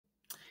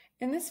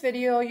In this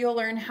video, you'll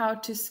learn how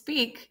to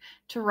speak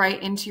to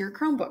write into your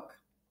Chromebook.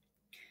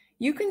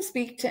 You can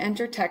speak to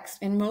enter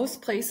text in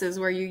most places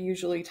where you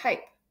usually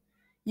type.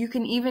 You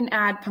can even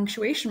add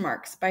punctuation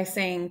marks by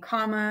saying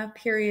comma,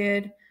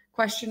 period,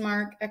 question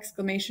mark,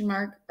 exclamation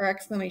mark, or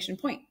exclamation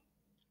point.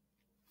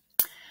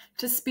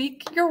 To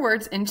speak your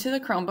words into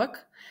the Chromebook,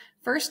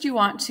 first you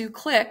want to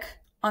click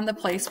on the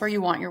place where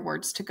you want your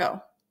words to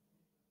go.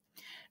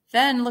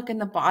 Then look in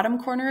the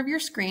bottom corner of your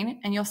screen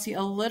and you'll see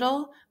a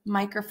little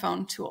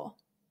microphone tool.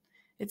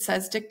 It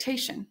says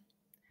dictation.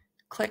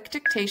 Click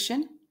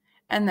dictation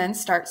and then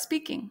start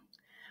speaking.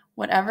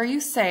 Whatever you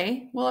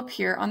say will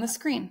appear on the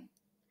screen.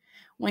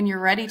 When you're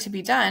ready to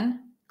be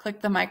done,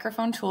 click the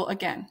microphone tool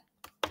again.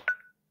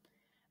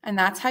 And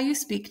that's how you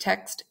speak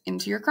text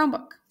into your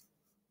Chromebook.